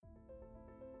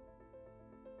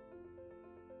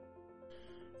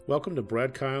Welcome to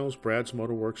Brad Kyle's Brad's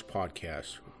Motorworks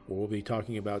podcast, where we'll be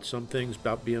talking about some things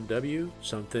about BMW,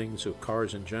 some things of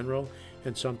cars in general,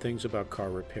 and some things about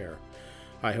car repair.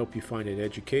 I hope you find it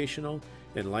educational,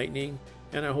 enlightening,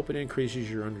 and I hope it increases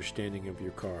your understanding of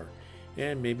your car.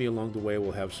 And maybe along the way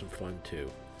we'll have some fun too.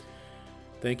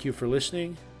 Thank you for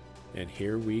listening, and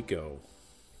here we go.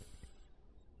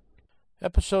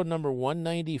 Episode number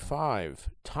 195,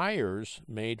 Tires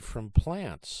Made from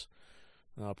Plants.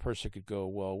 Now, a person could go,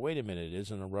 well, wait a minute,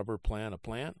 isn't a rubber plant a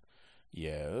plant?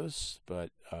 Yes, but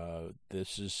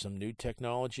this is some new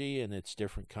technology, and it's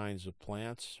different kinds of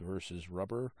plants versus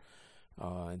rubber.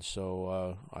 And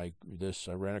so I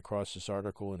ran across this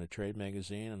article in a trade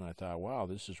magazine, and I thought, wow,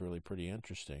 this is really pretty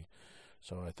interesting.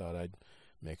 So I thought I'd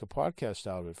make a podcast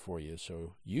out of it for you.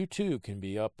 So you too can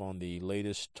be up on the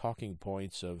latest talking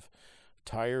points of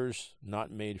tires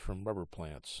not made from rubber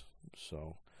plants.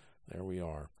 So there we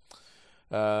are.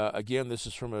 Again, this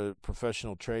is from a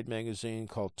professional trade magazine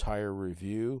called Tire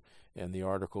Review, and the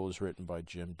article is written by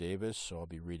Jim Davis, so I'll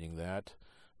be reading that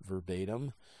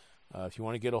verbatim. If you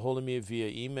want to get a hold of me via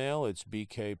email, it's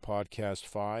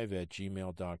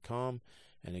bkpodcast5@gmail.com.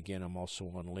 And again, I'm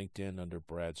also on LinkedIn under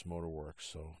Brad's Motorworks,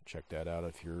 so check that out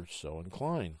if you're so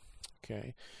inclined.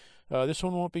 Okay. This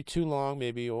one won't be too long,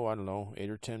 maybe, 8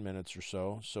 or 10 minutes or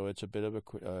so. So it's a bit of a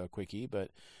quickie,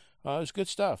 but it was good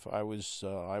stuff. I was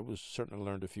certainly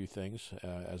learned a few things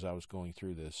as I was going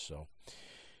through this. So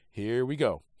here we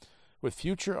go. With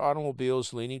future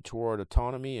automobiles leaning toward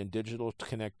autonomy and digital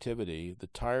connectivity, the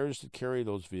tires that carry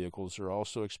those vehicles are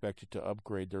also expected to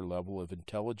upgrade their level of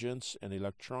intelligence and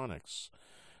electronics.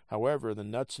 However, the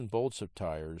nuts and bolts of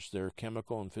tires, their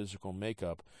chemical and physical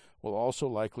makeup, will also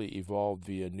likely evolve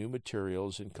via new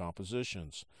materials and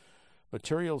compositions.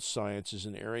 Materials science is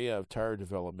an area of tire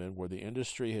development where the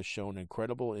industry has shown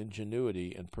incredible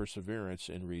ingenuity and perseverance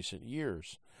in recent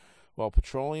years. While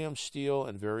petroleum, steel,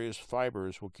 and various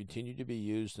fibers will continue to be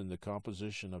used in the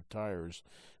composition of tires,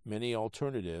 many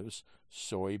alternatives,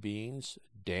 soybeans,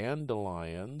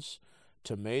 dandelions,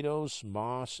 tomatoes,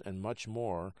 moss, and much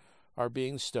more, are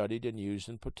being studied and used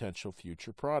in potential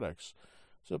future products.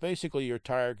 So basically your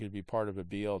tire could be part of a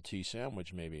BLT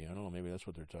sandwich maybe. I don't know, maybe that's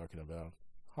what they're talking about.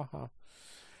 Haha.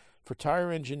 For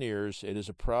tire engineers, it is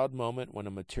a proud moment when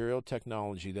a material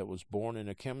technology that was born in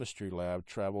a chemistry lab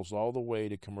travels all the way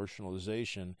to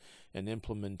commercialization and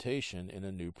implementation in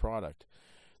a new product.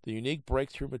 The unique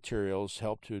breakthrough materials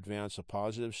help to advance a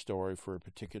positive story for a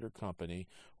particular company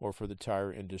or for the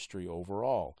tire industry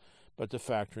overall. But the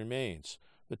fact remains,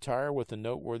 the tire with a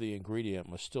noteworthy ingredient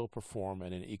must still perform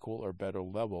at an equal or better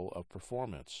level of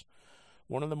performance.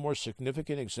 One of the more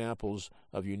significant examples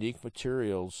of unique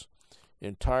materials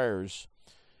in tires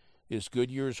is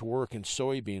Goodyear's work in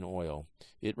soybean oil.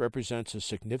 It represents a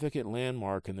significant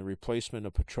landmark in the replacement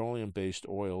of petroleum-based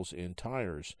oils in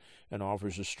tires and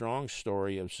offers a strong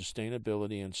story of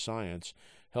sustainability and science,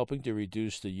 helping to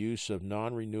reduce the use of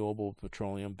non-renewable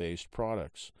petroleum-based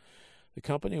products. The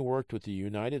company worked with the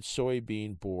United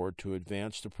Soybean Board to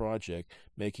advance the project,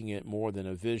 making it more than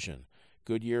a vision.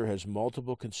 Goodyear has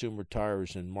multiple consumer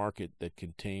tires in market that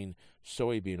contain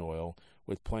soybean oil,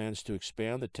 with plans to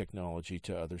expand the technology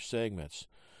to other segments.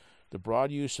 The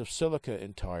broad use of silica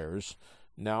in tires,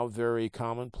 now very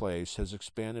commonplace, has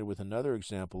expanded with another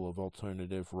example of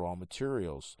alternative raw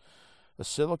materials. A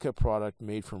silica product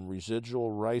made from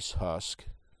residual rice husk,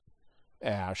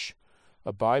 ash,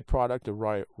 a byproduct of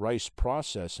rice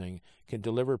processing, can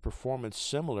deliver performance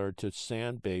similar to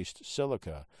sand-based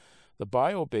silica. The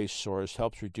bio-based source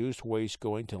helps reduce waste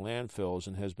going to landfills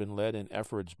and has been led in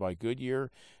efforts by Goodyear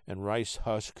and rice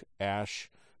husk ash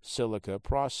silica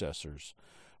processors.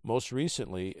 Most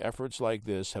recently, efforts like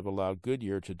this have allowed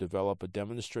Goodyear to develop a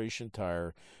demonstration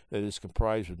tire that is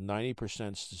comprised of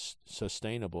 90%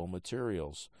 sustainable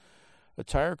materials. A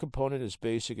tire component as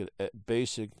basic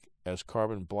as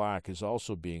carbon black is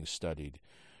also being studied.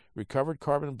 Recovered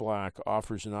carbon black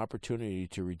offers an opportunity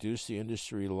to reduce the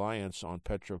industry reliance on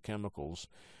petrochemicals,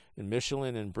 and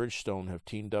Michelin and Bridgestone have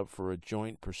teamed up for a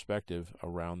joint perspective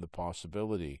around the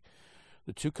possibility.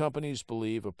 The two companies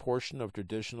believe a portion of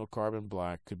traditional carbon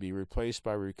black could be replaced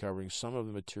by recovering some of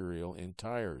the material in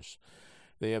tires.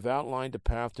 They have outlined a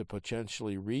path to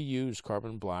potentially reuse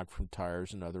carbon black from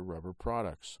tires and other rubber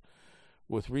products.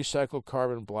 With recycled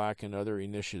carbon black and other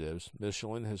initiatives,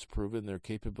 Michelin has proven their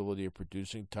capability of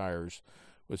producing tires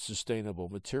with sustainable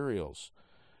materials.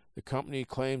 The company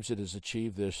claims it has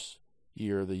achieved this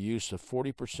year the use of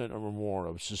 40% or more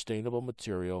of sustainable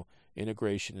material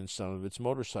integration in some of its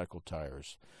motorcycle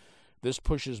tires. This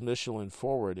pushes Michelin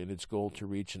forward in its goal to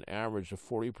reach an average of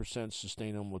 40%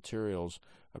 sustainable materials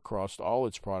across all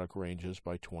its product ranges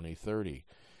by 2030.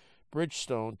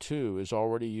 Bridgestone, too, is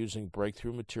already using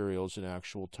breakthrough materials in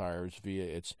actual tires via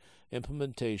its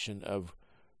implementation of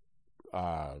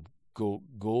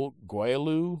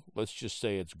Guayule. Let's just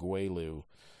say it's Guayule.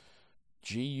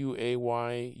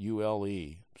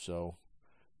 Guayule. So,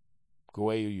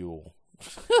 Guayule.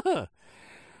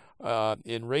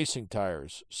 In racing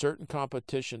tires, certain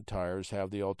competition tires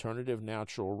have the alternative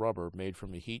natural rubber made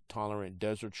from a heat-tolerant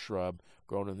desert shrub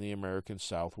grown in the American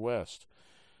Southwest.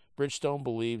 Bridgestone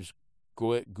believes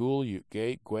Guayule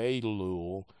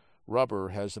rubber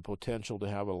has the potential to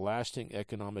have a lasting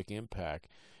economic impact,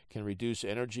 can reduce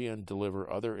energy, and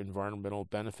deliver other environmental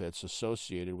benefits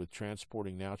associated with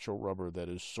transporting natural rubber that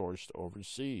is sourced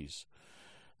overseas.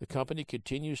 The company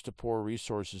continues to pour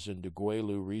resources into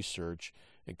Guayule research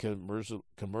and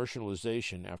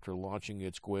commercialization after launching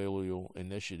its Guayule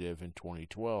initiative in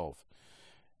 2012.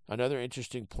 Another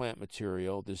interesting plant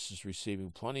material, this is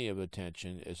receiving plenty of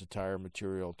attention as a tire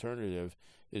material alternative,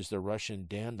 is the Russian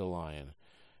dandelion,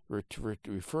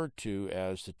 referred to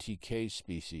as the TK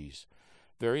species.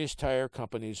 Various tire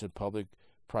companies and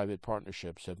public-private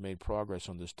partnerships have made progress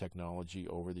on this technology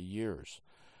over the years.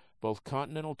 Both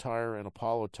Continental Tire and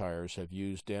Apollo Tires have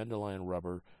used dandelion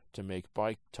rubber to make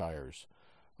bike tires.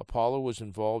 Apollo was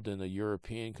involved in a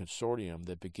European consortium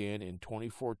that began in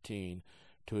 2014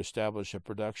 to establish a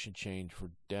production chain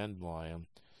for dandelion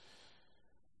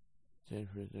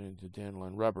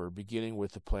rubber, beginning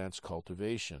with the plant's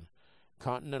cultivation.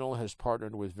 Continental has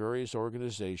partnered with various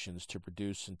organizations to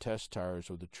produce and test tires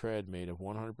with a tread made of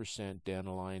 100%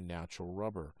 dandelion natural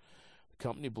rubber. The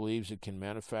company believes it can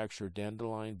manufacture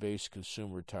dandelion-based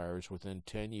consumer tires within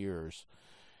 10 years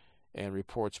and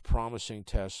reports promising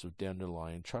tests of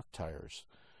dandelion truck tires.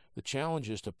 The challenge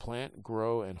is to plant,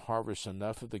 grow, and harvest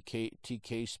enough of the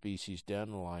TK species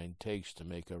dandelion takes to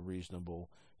make a reasonable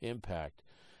impact.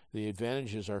 The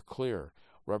advantages are clear.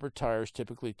 Rubber tires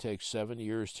typically take 7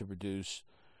 years to produce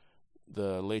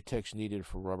the latex needed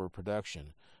for rubber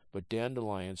production, but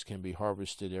dandelions can be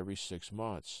harvested every 6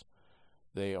 months.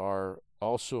 They are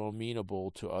also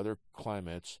amenable to other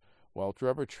climates, while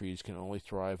rubber trees can only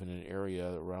thrive in an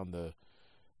area around the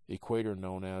equator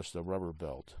known as the rubber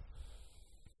belt.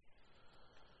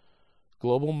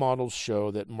 Global models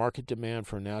show that market demand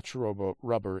for natural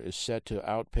rubber is set to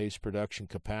outpace production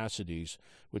capacities,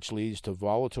 which leads to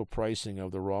volatile pricing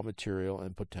of the raw material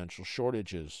and potential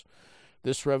shortages.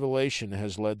 This revelation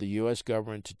has led the U.S.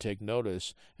 government to take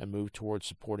notice and move towards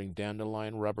supporting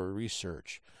dandelion rubber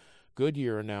research.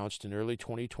 Goodyear announced in early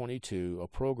 2022 a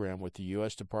program with the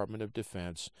U.S. Department of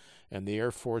Defense and the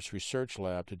Air Force Research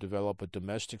Lab to develop a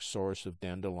domestic source of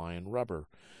dandelion rubber.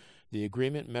 The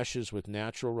agreement meshes with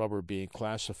natural rubber being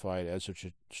classified as a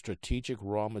strategic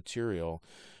raw material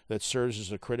that serves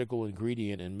as a critical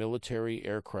ingredient in military,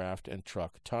 aircraft, and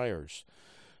truck tires.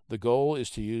 The goal is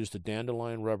to use the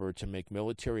dandelion rubber to make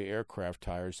military aircraft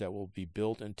tires that will be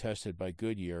built and tested by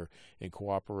Goodyear in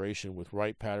cooperation with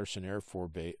Wright-Patterson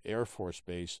Air Force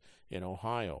Base in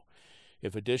Ohio.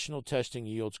 If additional testing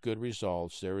yields good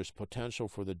results, there is potential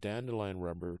for the dandelion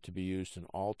rubber to be used in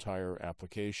all tire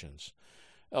applications.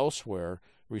 Elsewhere,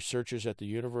 researchers at the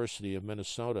University of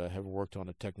Minnesota have worked on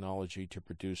a technology to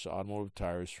produce automotive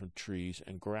tires from trees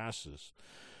and grasses.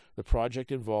 The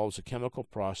project involves a chemical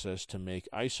process to make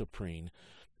isoprene,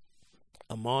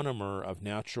 a monomer of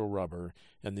natural rubber,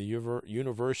 and the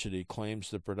university claims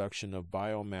the production of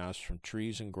biomass from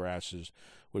trees and grasses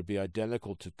would be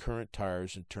identical to current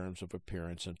tires in terms of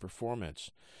appearance and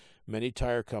performance. Many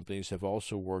tire companies have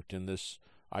also worked in this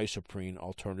isoprene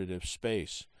alternative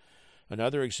space.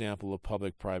 Another example of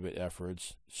public-private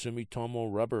efforts,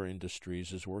 Sumitomo Rubber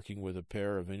Industries is working with a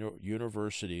pair of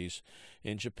universities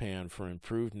in Japan for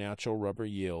improved natural rubber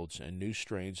yields and new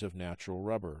strains of natural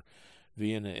rubber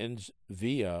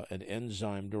via an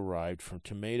enzyme derived from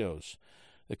tomatoes.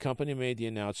 The company made the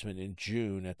announcement in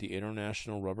June at the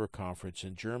International Rubber Conference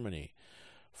in Germany.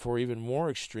 For even more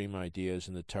extreme ideas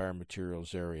in the tire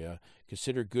materials area,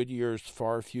 consider Goodyear's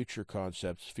far future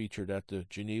concepts featured at the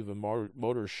Geneva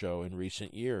Motor Show in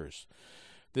recent years.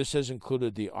 This has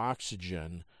included the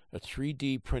Oxygen, a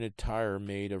 3D printed tire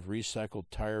made of recycled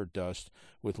tire dust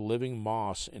with living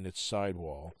moss in its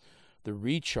sidewall, the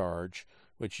Recharge,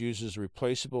 which uses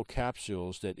replaceable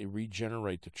capsules that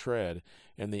regenerate the tread,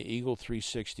 and the Eagle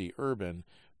 360 Urban,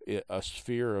 a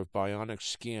sphere of bionic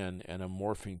skin and a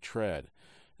morphing tread.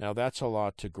 Now that's a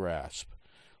lot to grasp.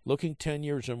 Looking 10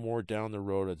 years or more down the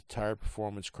road at the tire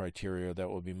performance criteria that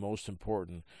will be most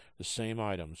important, the same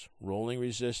items: rolling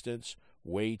resistance,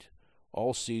 weight,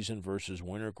 all season versus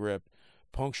winter grip,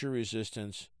 puncture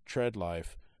resistance, tread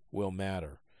life will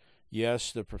matter.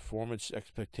 Yes, the performance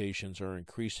expectations are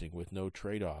increasing with no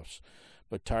trade-offs,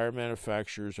 but tire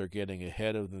manufacturers are getting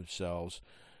ahead of themselves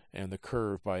and the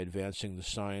curve by advancing the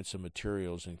science of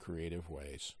materials in creative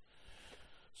ways.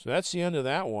 So that's the end of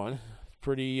that one.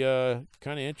 Pretty kind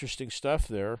of interesting stuff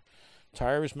there.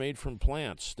 Tires made from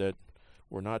plants that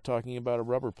we're not talking about a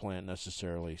rubber plant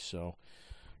necessarily. So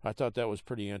I thought that was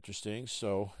pretty interesting.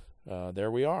 So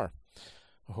there we are.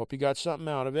 I hope you got something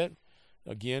out of it.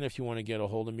 Again, if you want to get a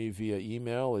hold of me via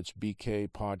email, it's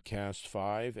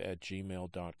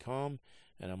bkpodcast5@gmail.com.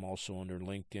 And I'm also under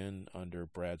LinkedIn under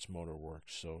Brad's Motorworks.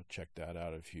 So check that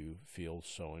out if you feel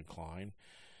so inclined.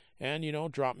 And,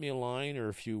 drop me a line or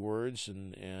a few words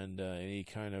and any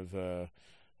kind of,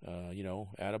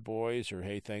 attaboys or,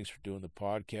 hey, thanks for doing the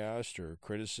podcast or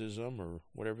criticism or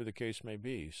whatever the case may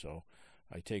be. So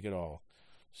I take it all.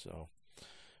 So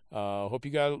hope you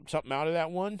got something out of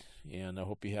that one, and I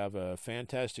hope you have a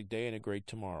fantastic day and a great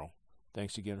tomorrow.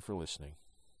 Thanks again for listening.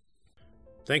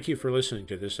 Thank you for listening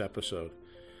to this episode.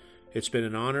 It's been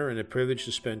an honor and a privilege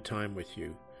to spend time with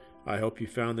you. I hope you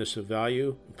found this of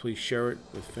value. Please share it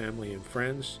with family and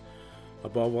friends.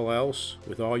 Above all else,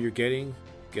 with all you're getting,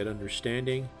 get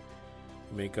understanding.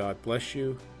 May God bless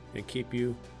you and keep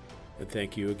you, and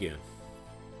thank you again.